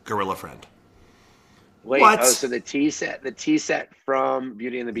best gorilla friend. Wait, What? so the tea set from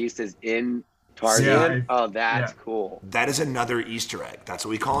Beauty and the Beast is in Tarzan? Yeah, Oh, that's cool. That is another Easter egg. That's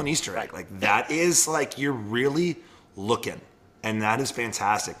what we call an Easter egg. Like, that is like, you're really looking. And that is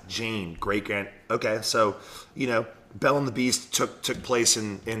fantastic. Jane, great grand. Okay, so, Belle and the Beast took place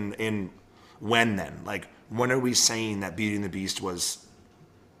in when then? Like, when are we saying that Beauty and the Beast was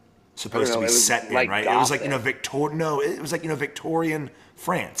supposed to be it was set in, like right? It was like, Gothic. it was like, Victorian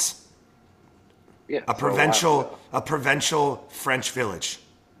France. Yeah, A for while. provincial French village.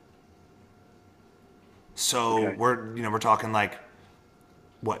 So Okay. we're talking like,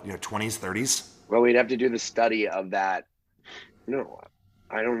 what, 20s, 30s? Well, we'd have to do the study of that. No,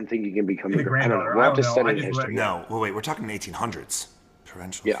 I don't think you can become The I don't know. granddaughter, We'll I have to don't know. study I the just history. No, wait, we're talking 1800s.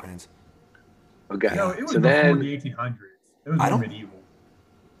 Provincial Yeah. France. Okay. No, it was so before then, the 1800s. It was I more don't- medieval.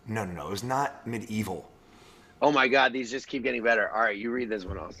 No, it was not medieval. oh my God, these just keep getting better. All right, you read this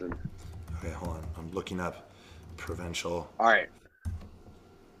one, Austin. Okay, hold on. I'm looking up provincial. All right.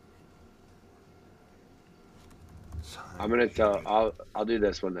 I'm gonna tell. I'll do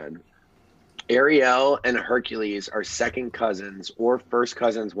this one then. Ariel and Hercules are second cousins or first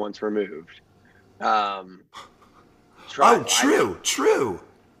cousins once removed. True.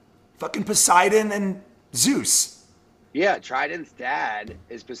 Fucking Poseidon and Zeus. Yeah, Trident's dad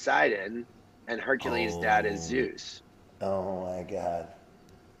is Poseidon, and Hercules' dad is Zeus. Oh my God.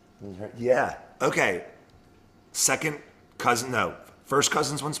 Yeah. Okay. First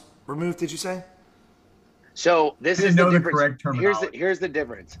cousins once removed, did you say? So this I didn't is the know the difference. correct terminology. Here's the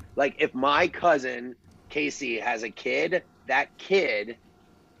difference. Like, if my cousin Casey has a kid, that kid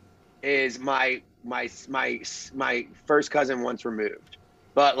is my first cousin once removed.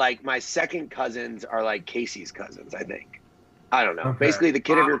 But like, my second cousins are like Casey's cousins, I think. I don't know. Okay. Basically, the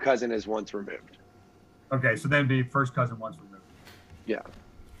kid of your cousin is once removed. Okay, so then the first cousin once removed. Yeah.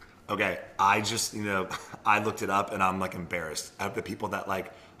 Okay, I just, I looked it up and I'm like embarrassed. I hope the people that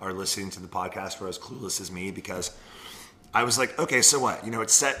like are listening to the podcast were as clueless as me, because I was like, okay, so what?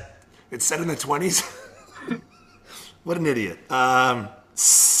 It's set in the 20s. What an idiot.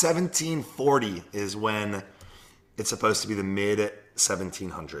 1740 is when it's supposed to be the mid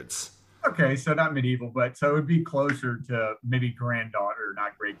 1700s. Okay, so not medieval, but so it would be closer to maybe granddaughter,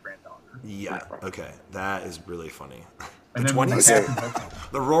 not great granddaughter. Yeah. Okay, that is really funny. And The then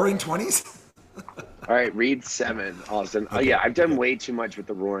 20s? The Roaring 20s? All right, read 7, Austin. Oh Okay, yeah, I've done way too much with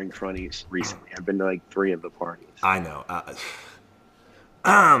the Roaring 20s recently. I've been to like 3 of the parties. I know.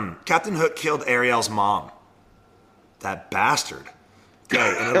 Captain Hook killed Ariel's mom. That bastard.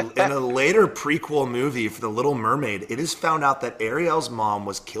 Okay, in a later prequel movie for The Little Mermaid, it is found out that Ariel's mom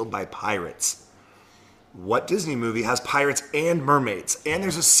was killed by pirates. What Disney movie has pirates and mermaids? And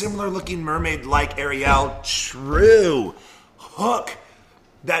there's a similar looking mermaid like Ariel. True. Hook.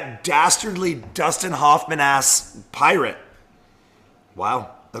 That dastardly Dustin Hoffman ass pirate.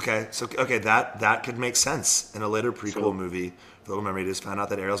 Wow. Okay. So that could make sense in a later prequel movie. The Little Mermaid is found out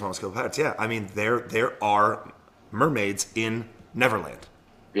that Ariel's mom was killed by pirates. Yeah. I mean, there are mermaids in Neverland.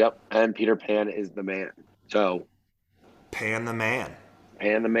 Yep. And Peter Pan is the man. So. Pan the man.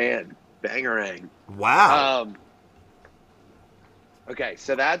 Pan the man. Bangarang. Wow. Okay,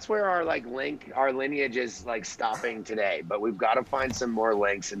 so that's where our our lineage is stopping today. But we've got to find some more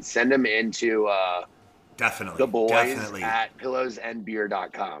links and send them into definitely the boys at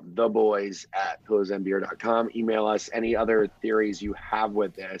pillowsandbeer.com. The boys at pillowsandbeer.com. Email us any other theories you have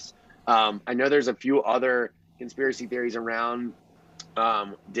with this. I know there's a few other conspiracy theories around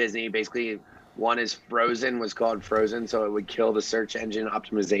Disney. Basically, one is Frozen was called Frozen, so it would kill the search engine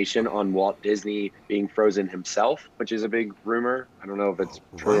optimization on Walt Disney being frozen himself, which is a big rumor. I don't know if it's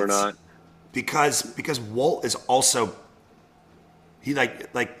true or not. Because Walt is also he's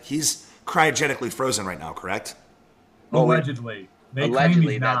cryogenically frozen right now, correct? Allegedly.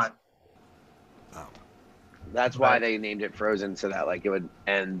 Allegedly, not. That's why they named it Frozen, so that it would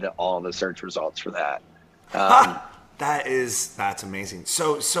end all the search results for that. That's amazing.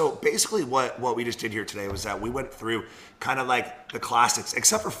 So basically what we just did here today was that we went through kind of the classics,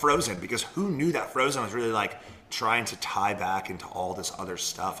 except for Frozen, because who knew that Frozen was really trying to tie back into all this other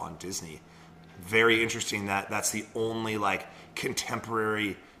stuff on Disney. Very interesting that that's the only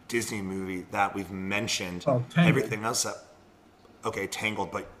contemporary Disney movie that we've mentioned. Oh, Tangled. Everything else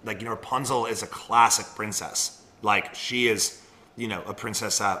Tangled, but Rapunzel is a classic princess. She is a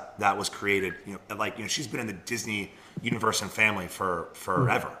princess that was created, she's been in the Disney universe and family for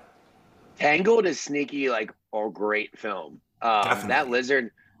forever. Tangled is sneaky, a great film. That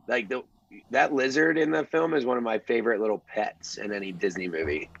lizard, that lizard in the film is one of my favorite little pets in any Disney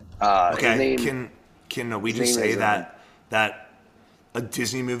movie. Okay, can we just say that a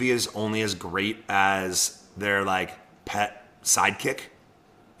Disney movie is only as great as their pet sidekick?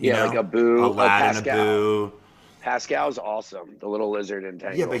 You know? A Boo, Aladdin, a Boo. Pascal's awesome, the little lizard in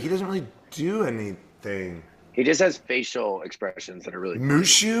Tangled. Yeah, but he doesn't really do anything. He just has facial expressions that are really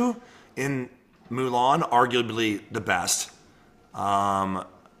Mushu in Mulan, arguably the best.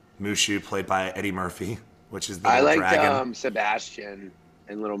 Mushu, played by Eddie Murphy, which is the little dragon. I liked Sebastian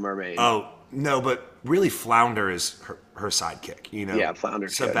in Little Mermaid. Oh, no, but really Flounder is her sidekick, Yeah,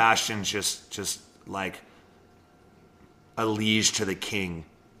 Flounder's Sebastian's just a liege to the king.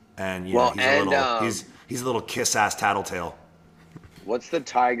 And he's a little kiss-ass tattletale. What's the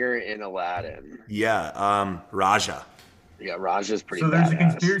tiger in Aladdin? Yeah, Raja. Yeah, Raja's pretty badass. So there's a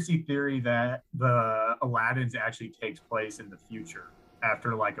conspiracy theory that the Aladdin's actually takes place in the future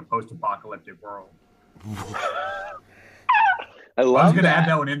after a post-apocalyptic world. I was going to add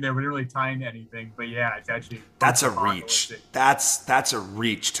that one in there, but it didn't really tie into anything. But yeah, it's actually that's a reach. That's a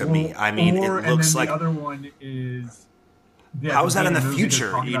reach to me. I mean, it looks like the other one is. Yeah, how is that in the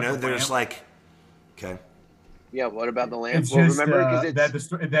future? There's okay. Yeah, what about the lamp? It's just, remember,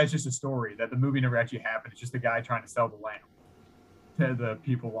 that's just a story that the movie never actually happened. It's just the guy trying to sell the lamp to the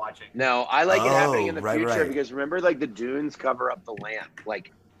people watching. No, I like it happening in the future because remember, the dunes cover up the lamp.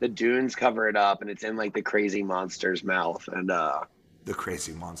 The dunes cover it up, and it's in the crazy monster's mouth. And the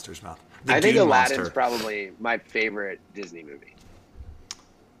crazy monster's mouth. I think Aladdin's probably my favorite Disney movie.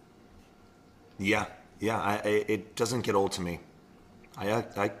 Yeah. It doesn't get old to me. I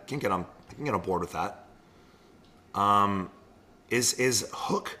can get on board with that. Is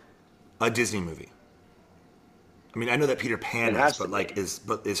Hook a Disney movie? I mean, I know that Peter Pan is,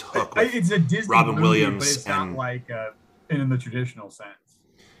 but is Hook? It's a Disney Robin movie, Williams, but it's not in the traditional sense.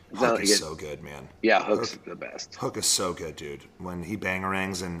 Hook is so good, man. Yeah, Hook's the best. Hook is so good, dude. When he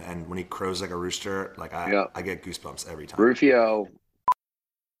bangarangs and when he crows like a rooster, I get goosebumps every time. Rufio.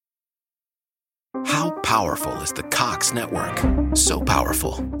 How powerful is the Cox network? So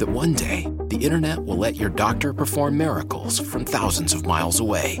powerful that one day the internet will let your doctor perform miracles from thousands of miles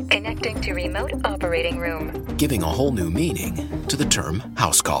away. Connecting to remote operating room. Giving a whole new meaning to the term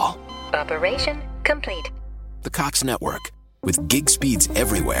house call. Operation complete. The Cox network. With gig speeds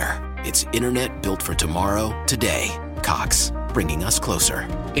everywhere, it's internet built for tomorrow, today. Cox, bringing us closer.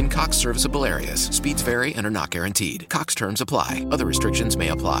 In Cox serviceable areas, speeds vary and are not guaranteed. Cox terms apply. Other restrictions may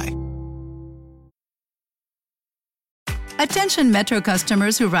apply. Attention Metro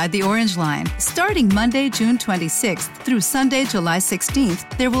customers who ride the Orange Line. Starting Monday, June 26th through Sunday, July 16th,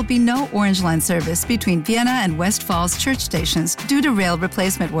 there will be no Orange Line service between Vienna and West Falls church stations due to rail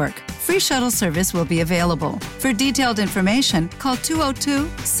replacement work. Free shuttle service will be available. For detailed information, call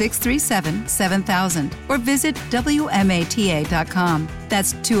 202-637-7000 or visit WMATA.com.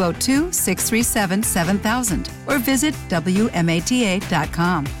 That's 202-637-7000 or visit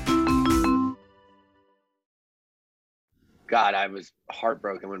WMATA.com. God, I was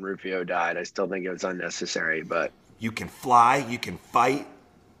heartbroken when Rufio died. I still think it was unnecessary, but You can fly, you can fight,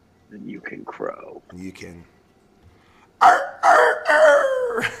 you can crow. you can.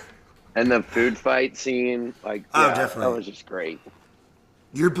 And the food fight scene, like, definitely. that was just great.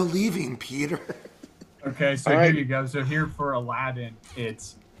 You're believing, Peter. Okay, so All here right. you go. So here for Aladdin,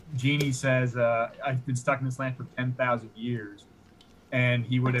 it's Genie says, I've been stuck in this land for 10,000 years. And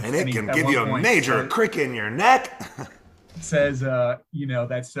he would have... And it he- can at give one you a point major said- crick in your neck. says,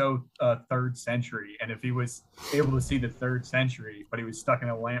 that's so 3rd century. And if he was able to see the 3rd century, but he was stuck in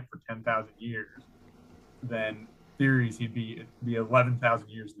a lamp for 10,000 years, then theories he'd be 11,000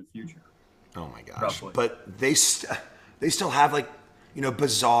 years in the future. Oh my gosh! Roughly. But they still have like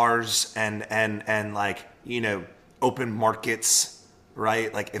bazaars and like open markets,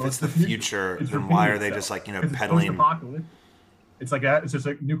 right? Like if Well, it's the fut- future, it's then why are repeating they just itself. like 'Cause it's peddling post-apocalypse. It's like it's just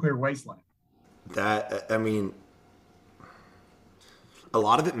like nuclear wasteland. that? I mean, a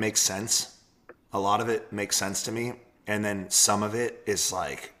lot of it makes sense. A lot of it makes sense to me, and then some of it is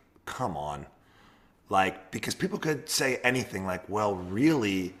like, come on, like because people could say anything like, well,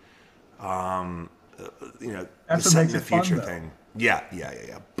 really. The That's what set in makes the it fun, future though. thing.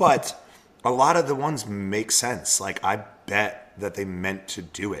 Yeah. But a lot of the ones make sense. Like I bet that they meant to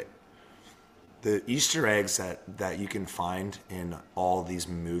do it. The Easter eggs that you can find in all these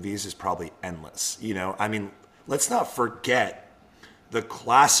movies is probably endless. I mean, let's not forget the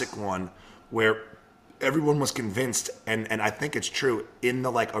classic one where everyone was convinced, and I think it's true, in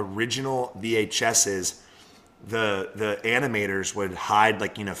the like original VHSs, the animators would hide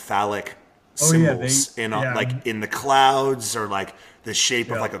like phallic symbols in the clouds or like the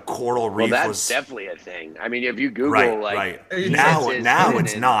shape of like a coral Well, reef that's was definitely a thing. I mean, if you Google right. Princess Now hidden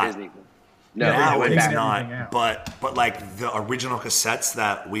it's in not. Disney- No, now it went it's back. not. out. But like the original cassettes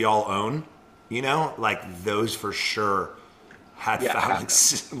that we all own, like those for sure had Yeah, phallic yeah.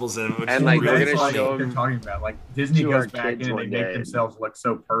 symbols in them. Which And, is like, really they're gonna funny. show They're talking about like Disney to our goes back kids in and they one make day. themselves look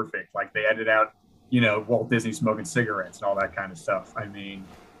so perfect. Like they edit out, Walt Disney smoking cigarettes and all that kind of stuff. I mean,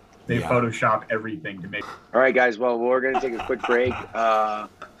 they Yeah. Photoshop everything to make. All right, guys. Well, we're going to take a quick break, and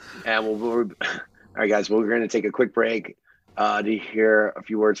all right, guys. We're going to take a quick break to hear a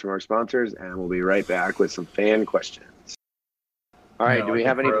few words from our sponsors, and we'll be right back with some fan questions. All right. Yeah, Do we like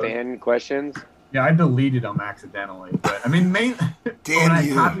have the any pros. fan questions? Yeah, I deleted them accidentally, but I mean, Damn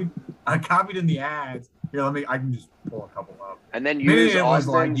you. I copied in the ads. Here, I can just pull a couple up. And then Maybe use it was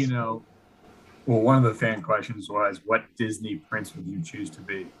like, Austin's. well, one of the fan questions was, what Disney prince would you choose to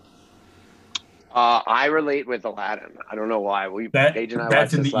be? I relate with Aladdin. I don't know why. Paige and I That's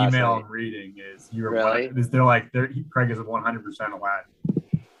watched in this the last email night. I'm reading. Is you're Really? Craig is 100%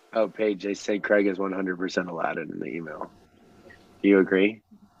 Aladdin. Oh, Paige, they say Craig is 100% Aladdin in the email. Do you agree?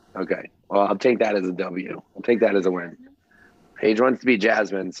 Okay. Well, I'll take that as a W. I'll take that as a win. Paige wants to be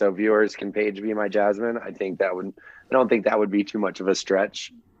Jasmine, so viewers, can Paige be my Jasmine? I don't think that would be too much of a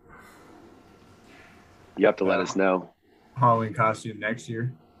stretch. You have to let us know. Halloween costume next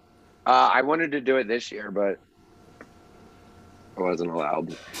year. I wanted to do it this year, but I wasn't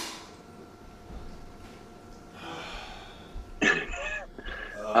allowed.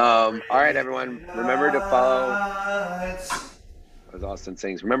 All right, everyone. Remember to follow. As Austin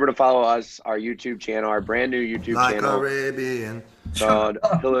sings, remember to follow us, our YouTube channel, our brand new YouTube Like channel Arabian. called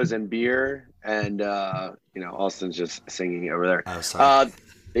Pillows and Beer. And, Austin's just singing over there. Oh, sorry.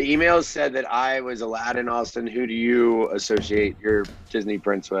 The email said that I was Aladdin. Austin, who do you associate your Disney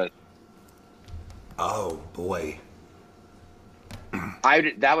prince with? Oh boy.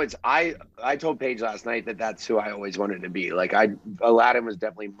 I told Paige last night that that's who I always wanted to be. Like Aladdin was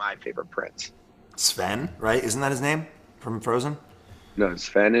definitely my favorite prince. Sven, right? Isn't that his name from Frozen? No,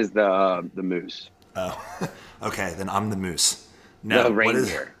 Sven is the moose. Oh, okay. Then I'm the moose. The No,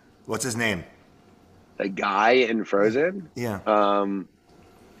 reindeer. What's his name? The guy in Frozen. Yeah.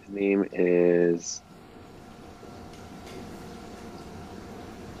 His name is.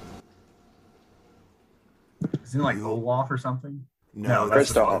 Isn't it like Olaf or something? No,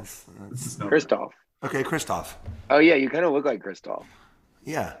 that's Kristoff. This is no- Kristoff. Okay, Kristoff. Oh yeah, you kind of look like Kristoff.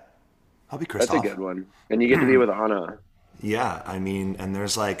 Yeah, I'll be Kristoff. That's a good one. And you get to be with Anna. Yeah, I mean, and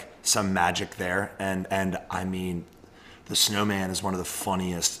there's like some magic there, and I mean, the snowman is one of the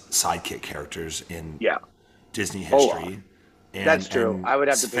funniest sidekick characters in Yeah. Disney Olaf. history. And, That's true. and I would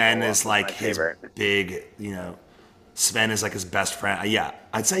have to pick Sven Olaf is as like my his favorite. big, Sven is like his best friend. Yeah,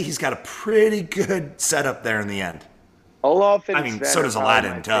 I'd say he's got a pretty good setup there in the end. Olaf and I mean, Sven so are does probably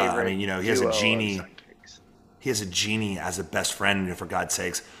Aladdin, my duh. I favorite mean, he has a duo of genie. sidekicks. He has a genie as a best friend, for God's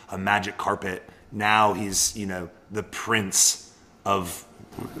sakes, a magic carpet. Now he's, the prince of,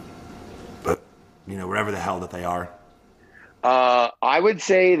 wherever the hell that they are. I would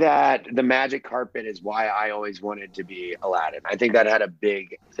say that the magic carpet is why I always wanted to be Aladdin. I think that had a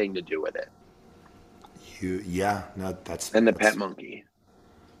big thing to do with it. And the pet monkey.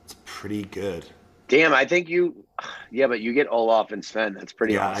 It's pretty good. Damn, I think but you get Olaf and Sven. That's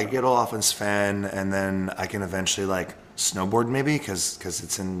pretty awesome. I get Olaf and Sven, and then I can eventually snowboard maybe because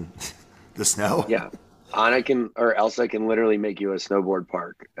it's in the snow. Yeah. Anna or Elsa can literally make you a snowboard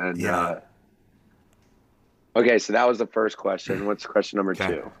park. And okay, so that was the first question. What's question number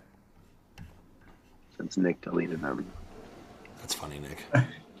 2? Since Nick deleted them. That's funny, Nick.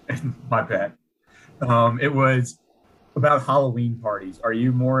 My bad. It was about Halloween parties. Are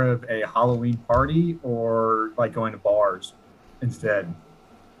you more of a Halloween party or like going to bars instead?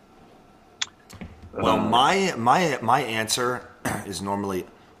 Well, my answer is normally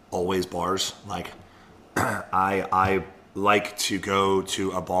always bars. Like I like to go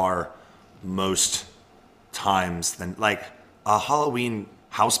to a bar most times than like a Halloween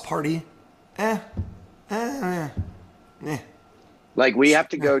house party. Like we have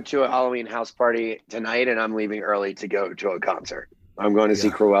to go to a Halloween house party tonight, and I'm leaving early to go to a concert. I'm going to see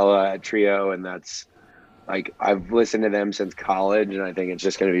Cruella at Trio, and that's like I've listened to them since college, and I think it's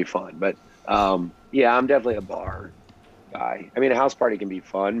just going to be fun. But I'm definitely a bar guy. I mean, a house party can be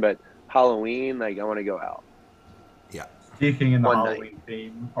fun, but Halloween, I want to go out. Yeah. Speaking in the Halloween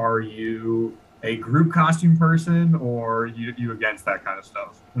theme, are you a group costume person, or you against that kind of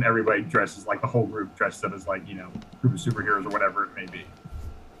stuff? When everybody dresses like the whole group dresses up as group of superheroes or whatever it may be.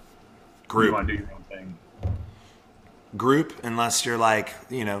 Group. You want to do your own thing. Group, unless you're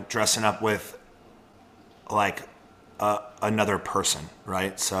dressing up with another person,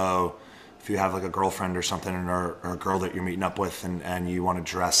 right? So if you have a girlfriend or something or a girl that you're meeting up with and you want to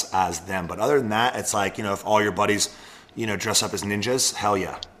dress as them. But other than that, it's if all your buddies, dress up as ninjas, hell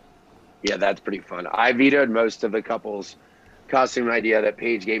yeah. Yeah, that's pretty fun. I vetoed most of the couple's costume idea that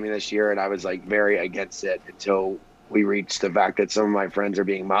Paige gave me this year, and I was very against it until we reached the fact that some of my friends are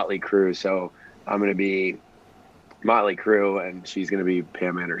being Motley Crue. So I'm going to be Motley Crue, and she's going to be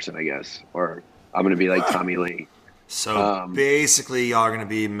Pam Anderson, I guess. Or I'm going to be Tommy Lee. So basically, y'all are going to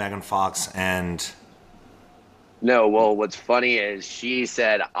be Megan Fox and... No, well, what's funny is she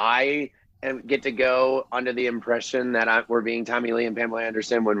said, I get to go under the impression that we're being Tommy Lee and Pamela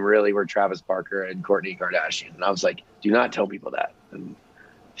Anderson when really we're Travis Barker and Kourtney Kardashian. And I was like, do not tell people that. And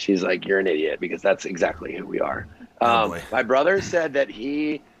she's like, you're an idiot, because that's exactly who we are. My brother said that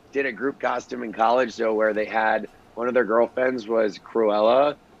he did a group costume in college, though, where they had one of their girlfriends was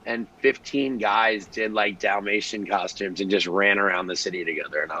Cruella, and 15 guys did Dalmatian costumes and just ran around the city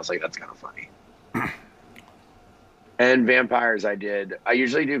together. And I was like, that's kind of funny. And vampires I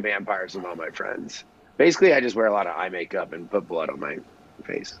usually do vampires with all my friends. Basically, I just wear a lot of eye makeup and put blood on my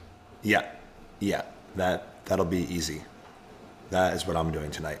face. Yeah. That'll be easy. That is what I'm doing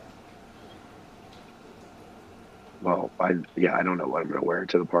tonight. Well, I don't know what I'm going to wear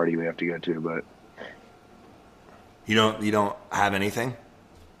to the party we have to go to, but... You don't have anything?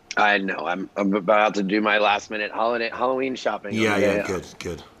 I know. I'm about to do my last minute Halloween shopping. Yeah,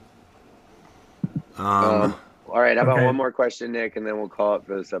 good. All right, how about one more question, Nick, and then we'll call it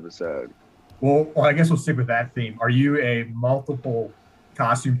for this episode. Well, I guess we'll stick with that theme. Are you a multiple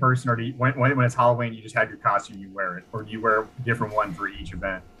costume person, or do you, when it's Halloween, you just have your costume, you wear it, or do you wear a different one for each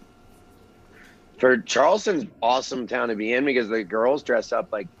event? For Charleston's awesome town to be in because the girls dress up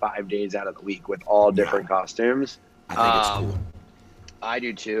 5 days out of the week with all different costumes. I think it's cool. I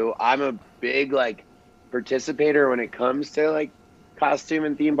do too. I'm a big participator when it comes to costume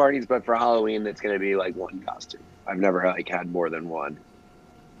and theme parties, but for Halloween it's going to be one costume. I've never had more than one.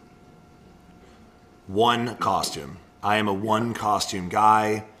 One costume. I am a one costume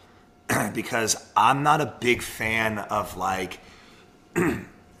guy because I'm not a big fan of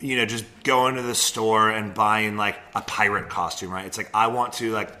just going to the store and buying a pirate costume, right? It's I want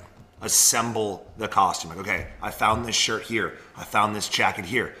to assemble the costume. Okay, I found this shirt here. I found this jacket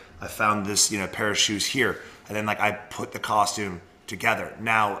here. I found this, pair of shoes here. And then I put the costume together.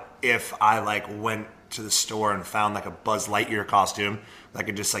 Now, if I went to the store and found a Buzz Lightyear costume that I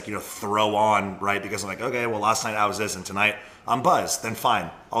could just throw on, right? Because I'm okay, well, last night I was this and tonight I'm Buzz, then fine,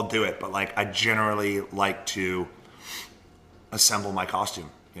 I'll do it. But I generally like to assemble my costume.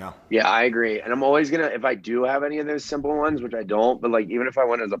 Yeah. Yeah, I agree. And I'm always going to, if I do have any of those simple ones, which I don't, but like, even if I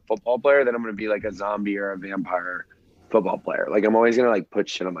went as a football player, then I'm going to be like a zombie or a vampire football player. Like, I'm always going to like put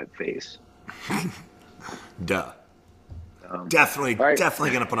shit on my face. Duh. Definitely going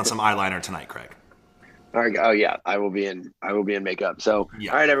to put on some eyeliner tonight, Craig. All right. Oh yeah. I will be in makeup. So,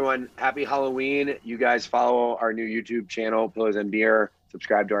 yeah. All right, everyone. Happy Halloween. You guys follow our new YouTube channel, Pillows and Beer.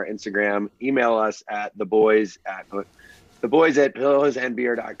 Subscribe to our Instagram. Email us at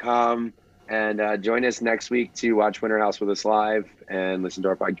theboys@pillowsandbeer.com, and join us next week to watch Winter House with us live and listen to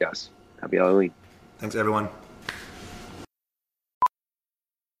our podcast. Happy Halloween. Thanks, everyone.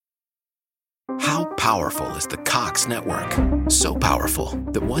 How powerful is the Cox Network? So powerful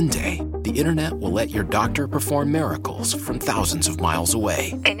that one day the internet will let your doctor perform miracles from thousands of miles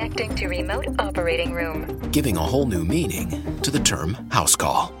away. Connecting to remote operating room. Giving a whole new meaning to the term house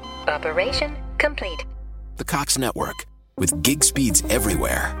call. Operation complete. The Cox Network. With gig speeds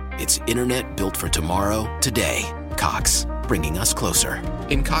everywhere, it's internet built for tomorrow, today. Cox, bringing us closer.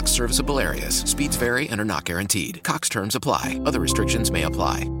 In Cox serviceable areas, speeds vary and are not guaranteed. Cox terms apply. Other restrictions may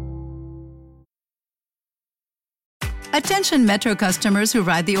apply. Attention Metro customers who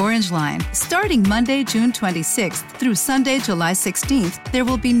ride the Orange Line. Starting Monday, June 26th through Sunday, July 16th, there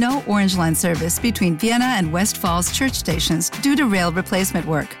will be no Orange Line service between Vienna and West Falls church stations due to rail replacement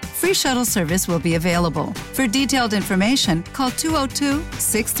work. Free shuttle service will be available. For detailed information, call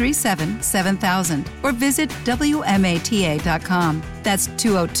 202-637-7000 or visit WMATA.com. That's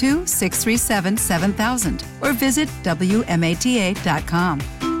 202-637-7000 or visit WMATA.com.